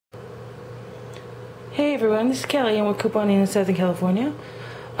Hey everyone, this is Kelly and we're couponing in Southern California.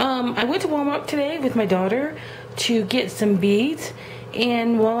 I went to Walmart today with my daughter to get some beads,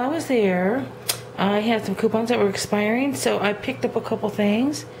 and while I was there I had some coupons that were expiring, so I picked up a couple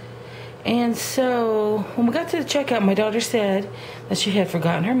things. And so when we got to the checkout, my daughter said that she had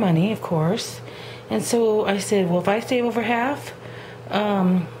forgotten her money, of course. And so I said, well, if I save over half,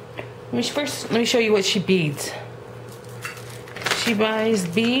 let me show you what she beads. She buys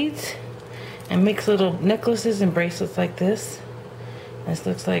beads and makes little necklaces and bracelets like this. This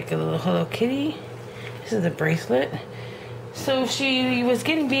looks like a little Hello Kitty. This is a bracelet. So she was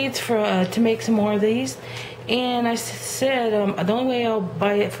getting beads for to make some more of these, and I said the only way I'll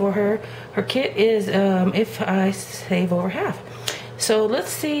buy it for her kit is if I save over half. So let's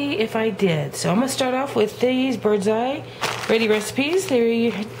see if I did. So I'm gonna start off with these Bird's Eye Ready recipes.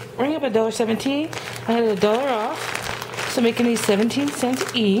 They ring up $1.17. I had $1 off, so making these 17 cents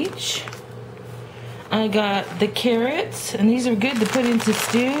each. I got the carrots, and these are good to put into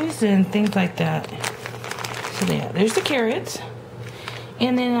stews and things like that. So yeah, there's the carrots.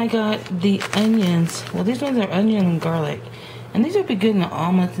 And then I got the onions. Well, these ones are onion and garlic. And these would be good in the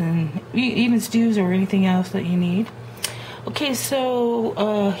omelets and even stews or anything else that you need. Okay,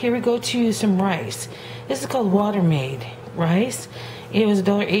 so here we go to some rice. This is called Water Made rice. It was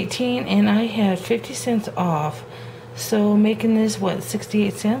 $1.18 and I had 50 cents off. So making this, what,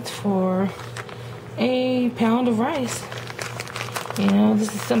 68 cents for a pound of rice. You know,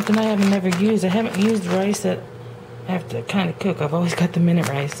 this is something I haven't never used. I haven't used rice that I have to kind of cook. I've always got the minute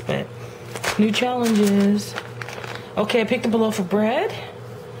rice, but new challenges. Okay, I picked up a loaf of bread.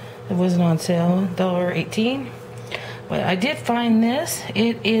 It wasn't on sale, $1.18. But I did find this.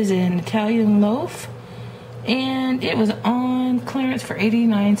 It is an Italian loaf, and it was on clearance for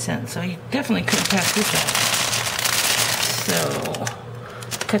 89 cents. So you definitely couldn't pass this up. So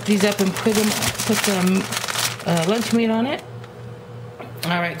cut these up and put some lunch meat on it.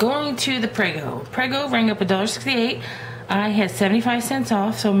 Alright, going to the Prego. Prego rang up $1.68. I had 75 cents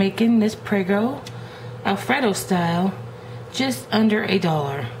off, so making this Prego Alfredo style just under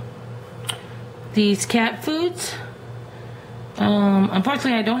 $1. These cat foods.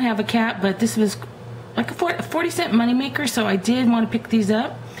 Unfortunately, I don't have a cat, but this was like a 40-cent moneymaker, so I did want to pick these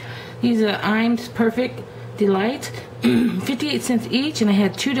up. These are Iams Perfect Delight, 58 cents each, and I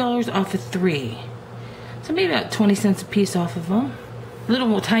had $2 off of 3. So maybe about 20 cents a piece off of them.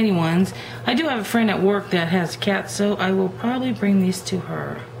 Little tiny ones. I do have a friend at work that has cats, so I will probably bring these to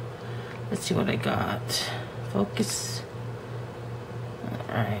her. Let's see what I got. Focus.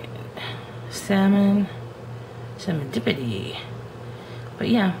 Alright. Salmon dippity. But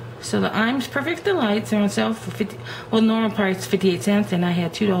yeah, so the Iams Perfect Delights are on sale for normal price 58 cents, and I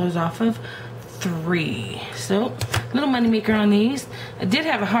had $2 off of 3. So little money maker on these. I did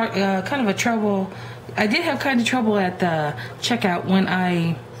have I did have kind of trouble at the checkout when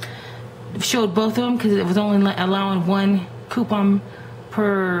I showed both of them, because it was only allowing one coupon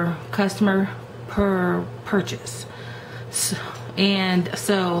per customer per purchase. So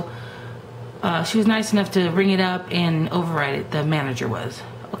she was nice enough to ring it up and override it. The manager was.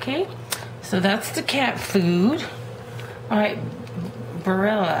 Okay, so that's the cat food. Alright,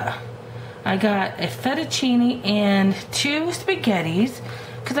 Barilla. I got a fettuccine and 2 spaghettis,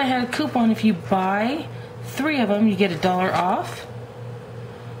 because I had a coupon. If you buy 3 of them, you get $1 off.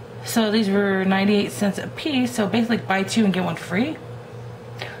 So these were 98 cents a piece, so basically buy 2 and get 1 free.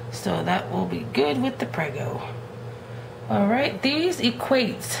 So that will be good with the Prego. Alright, these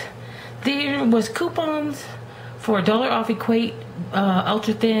Equates. There was coupons for $1 off Equate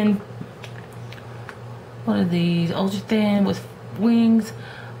ultra thin. What are these? Ultra thin with wings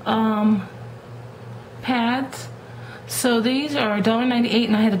pads. So these are $1.98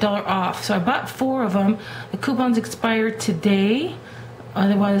 and I had $1 off. So I bought 4 of them. The coupons expired today.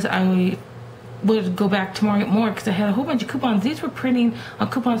 Otherwise I would go back tomorrow and get more, because I had a whole bunch of coupons. These were printing on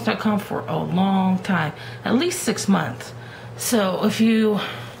coupons.com for a long time, at least 6 months. So if you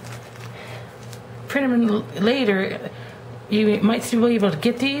print them later, you might still be able to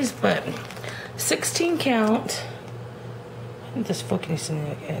get these, but 16 count. I think this focusing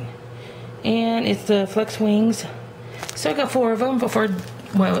again. And it's the Flex Wings. So I got 4 of them for,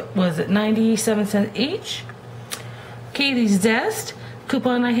 what was it, 97 cents each. Okay, these Zest.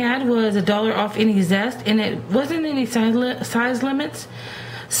 Coupon I had was $1 off any Zest, and it wasn't any size limits.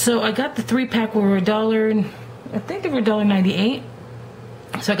 So I got the 3-pack were $1, I think they were $1.98.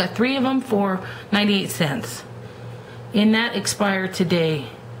 So I got 3 of them for 98 cents. And that expired today.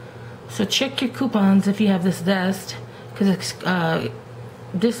 So check your coupons if you have this Zest, because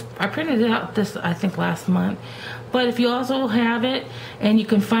this, I printed it out this, I think, last month. But if you also have it and you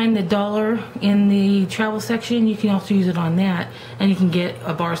can find the dollar in the travel section, you can also use it on that, and you can get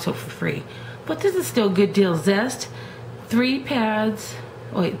a bar of soap for free. But this is still a good deal. Zest, 3 bars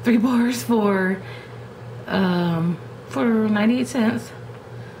for 98 cents.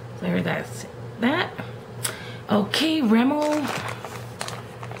 There, that's that. Okay, Rimmel.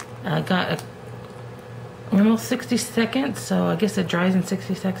 I got a Rimmel 60 seconds, so I guess it dries in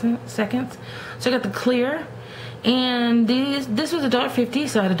 60 seconds. So I got the clear, and this was $1.50,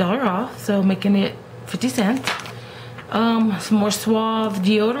 so I had $1 off, so making it 50 cents. Some more Suave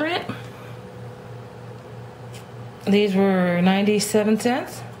deodorant. These were 97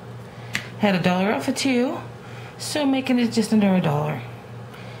 cents. Had $1 off of 2, so making it just under $1.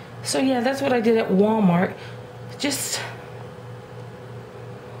 So yeah, that's what I did at Walmart. Just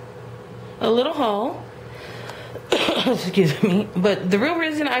a little haul. Excuse me. But the real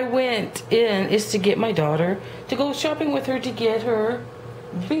reason I went in is to get my daughter, to go shopping with her, to get her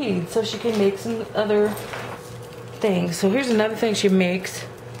beads so she can make some other things. So here's another thing she makes.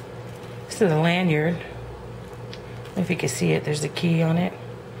 This is a lanyard. If you can see it, there's a key on it.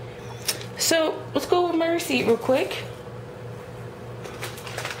 So let's go with my receipt real quick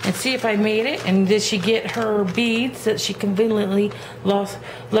and see if I made it, and did she get her beads that she conveniently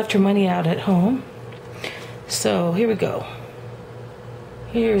left her money out at home. So here we go.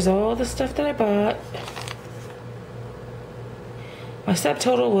 Here's all the stuff that I bought. My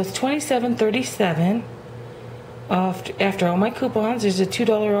subtotal was $27.37 off after all my coupons. There's a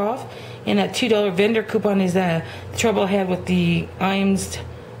 $2 off, and that $2 vendor coupon is the trouble I had with the Iams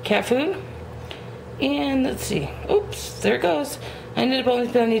cat food. And let's see. Oops, there it goes. I ended up only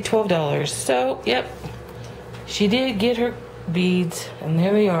spending $12. So, yep, she did get her beads, and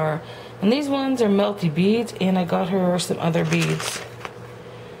there they are. And these ones are melty beads, and I got her some other beads.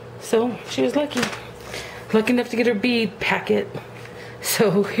 So she was lucky enough to get her bead packet.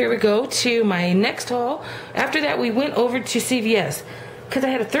 So here we go to my next haul. After that, we went over to CVS because I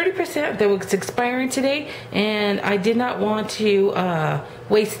had a 30% that was expiring today, and I did not want to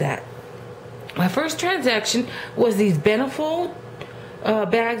waste that. My first transaction was these Beneful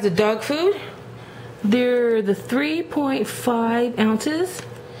bags of dog food. They're the 3.5 ounces.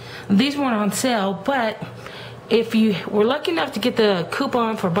 These weren't on sale, but if you were lucky enough to get the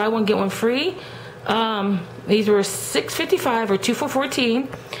coupon for buy one get one free, these were $6.55 or 2 for $14.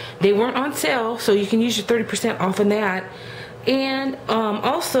 They weren't on sale, so you can use your 30% off of that. And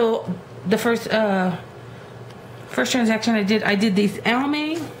also the first transaction I did these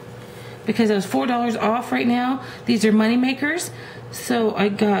Almay because it was $4 off right now. These are money makers. So I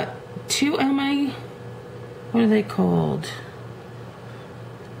got 2 Almay. What are they called?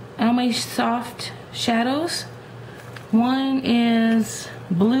 Almay Soft Shadows. One is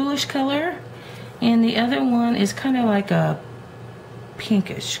bluish color, and the other one is kind of like a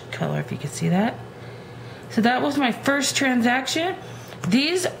pinkish color, if you can see that. So that was my first transaction.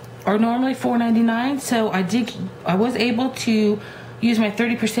 These are normally $4.99, so I was able to use my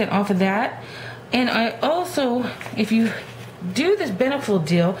 30% off of that. And I also, if you do this Beneful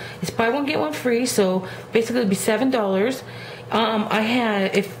deal, it's buy one get one free, so basically it'd be $7.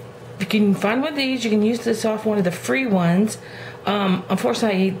 If you can find one of these, you can use this off one of the free ones.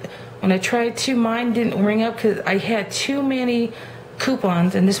 Unfortunately, when I tried to, mine didn't ring up because I had too many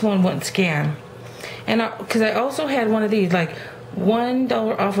coupons and this one wouldn't scan. And because I also had one of these, like $1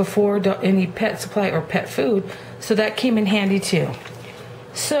 off of any pet supply or pet food, so that came in handy too.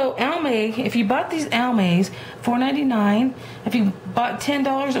 So Almay, if you bought these Almays, $4.99. If you bought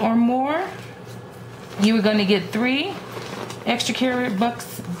 $10 or more, you were going to get 3 extra care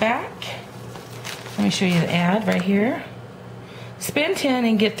bucks back. Let me show you the ad right here. Spend 10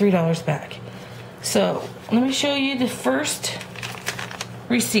 and get $3 back. So let me show you the first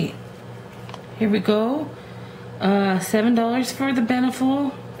receipt. Here we go. $7 for the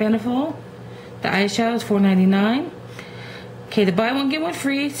Beneful. The eyeshadows, $4.99. Okay, the buy one get one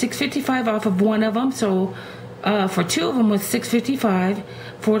free, $6.55 off of one of them. So for 2 of them was $6.55.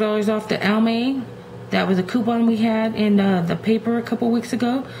 $4 off the Almay. That was a coupon we had in the paper a couple weeks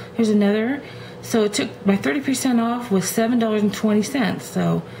ago. Here's another. So it took my 30% off was $7.20.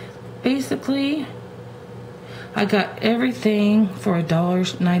 So basically, I got everything for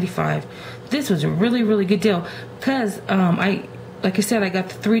 $1.95. This was a really, really good deal because like I said, I got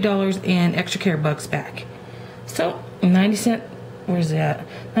the $3 in extra care bucks back. So 90 cent, where's that?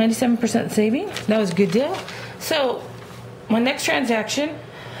 97% saving. That was a good deal. So my next transaction,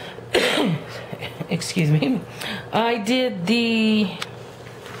 excuse me, I did the,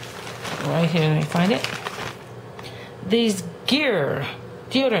 right here, let me find it. These gear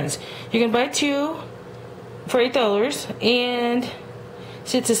deodorants. You can buy 2 for $8, and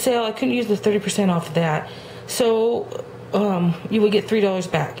since it's a sale, I couldn't use the 30% off of that. So you would get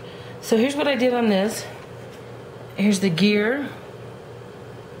 $3 back. So here's what I did on this. Here's the gear,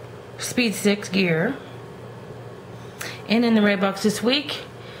 Speed 6 gear. And in the red box this week,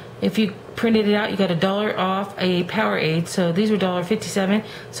 if you printed it out, you got $1 off a Powerade. So these were $1.57,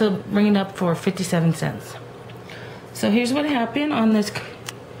 so bringing up for 57 cents. So here's what happened on this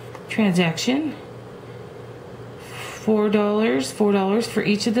transaction. $4 for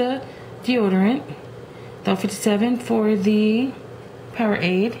each of the deodorant, $1.57 for the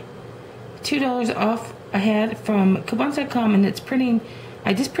Powerade, $2 off I had from coupons.com, and it's printing.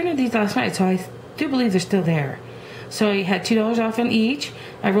 I just printed these last night, so I do believe they're still there. So I had $2 off on each.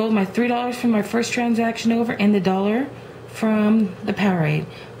 I rolled my $3 from my first transaction over and the $1 from the Powerade.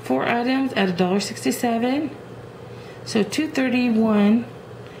 4 items at $1.67. So $2.31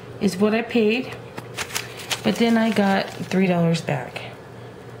 is what I paid. But then I got $3 back.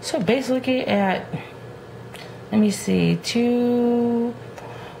 So basically at, let me see,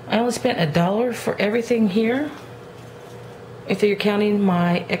 I only spent $1 for everything here, if you're counting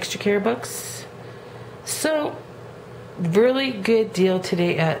my extra care bucks. So really good deal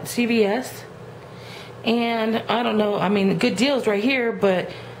today at CVS. And I don't know, I mean, good deals right here, but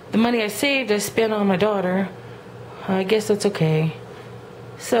the money I saved I spent on my daughter. I guess that's okay.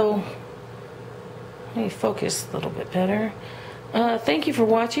 So let me focus a little bit better. Thank you for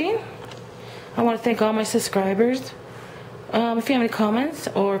watching. I want to thank all my subscribers. If you have any comments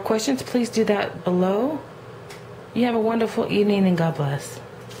or questions, please do that below. You have a wonderful evening, and God bless.